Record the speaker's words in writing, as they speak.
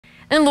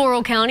In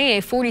Laurel County,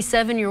 a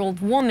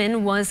 47-year-old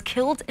woman was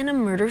killed in a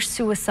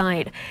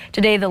murder-suicide.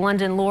 Today, the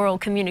London Laurel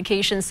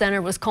Communications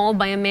Center was called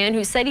by a man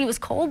who said he was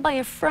called by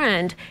a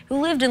friend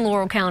who lived in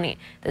Laurel County.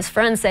 This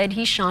friend said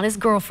he shot his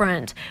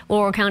girlfriend.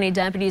 Laurel County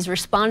deputies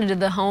responded to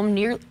the home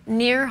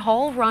near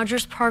Hall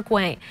Rogers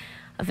Parkway.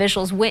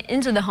 Officials went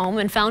into the home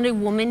and found a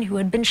woman who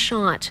had been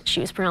shot. She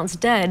was pronounced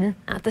dead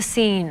at the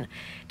scene.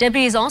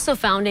 Deputies also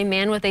found a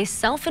man with a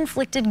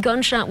self-inflicted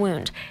gunshot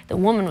wound. The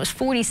woman was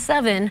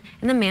 47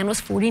 and the man was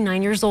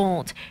 49 years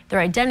old. Their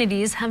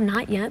identities have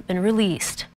not yet been released.